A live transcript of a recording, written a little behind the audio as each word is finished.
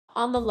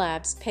On the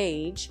Labs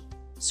page,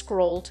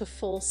 scroll to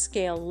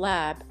Full-Scale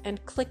Lab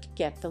and click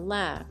Get the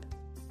Lab.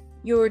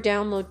 Your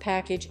download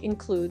package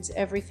includes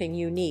everything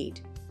you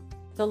need: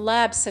 the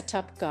lab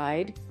setup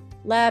guide,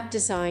 lab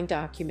design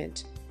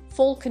document,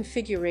 full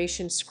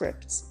configuration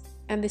scripts,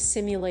 and the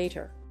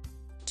simulator.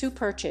 To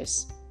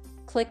purchase,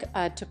 click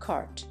Add to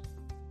Cart.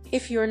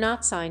 If you're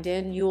not signed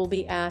in, you will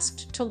be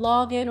asked to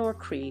log in or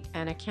create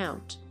an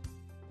account.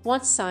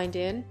 Once signed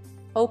in,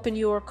 open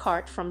your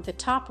cart from the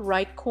top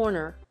right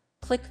corner,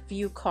 click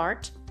View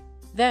Cart,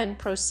 then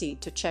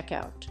proceed to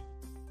checkout.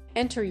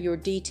 Enter your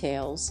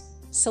details,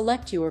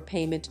 select your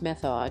payment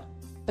method,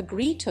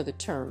 agree to the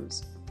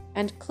terms,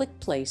 and click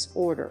Place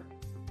Order.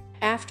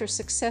 After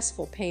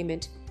successful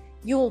payment,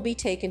 you will be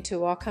taken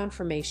to our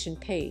confirmation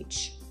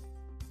page,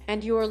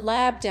 and your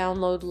lab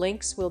download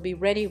links will be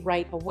ready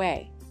right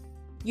away.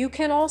 You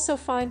can also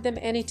find them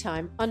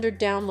anytime under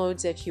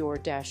Downloads at your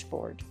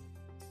dashboard.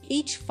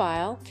 Each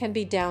file can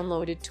be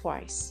downloaded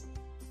twice.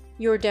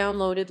 Your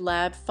downloaded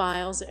lab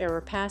files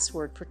are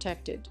password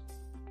protected.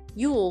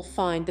 You will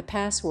find the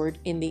password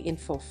in the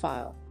info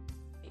file.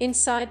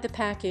 Inside the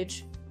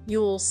package, you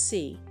will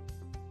see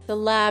the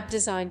lab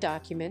design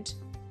document,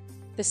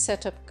 the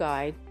setup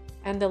guide,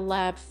 and the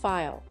lab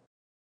file.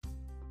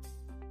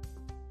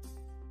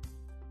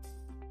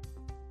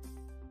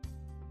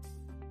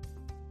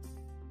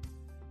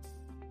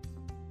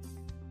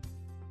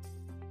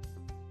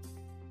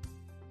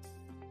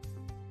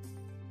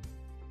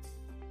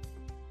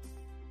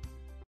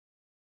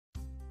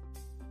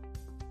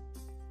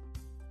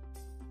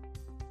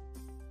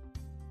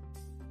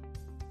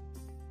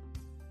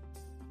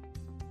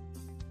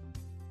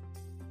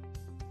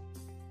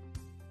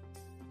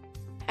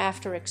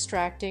 After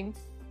extracting,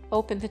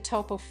 open the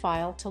topo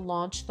file to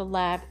launch the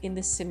lab in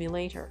the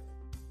simulator.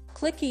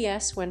 Click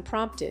Yes when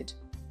prompted,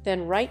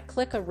 then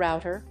right-click a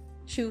router,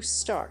 choose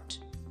Start,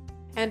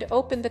 and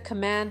open the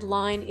command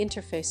line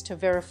interface to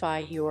verify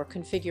your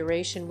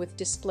configuration with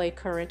Display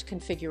Current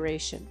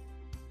Configuration.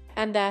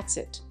 And that's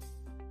it.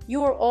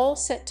 You're all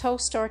set to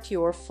start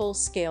your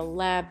full-scale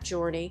lab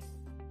journey.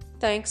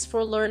 Thanks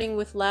for learning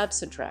with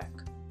LabStrack.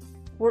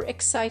 We're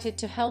excited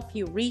to help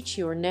you reach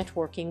your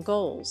networking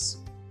goals.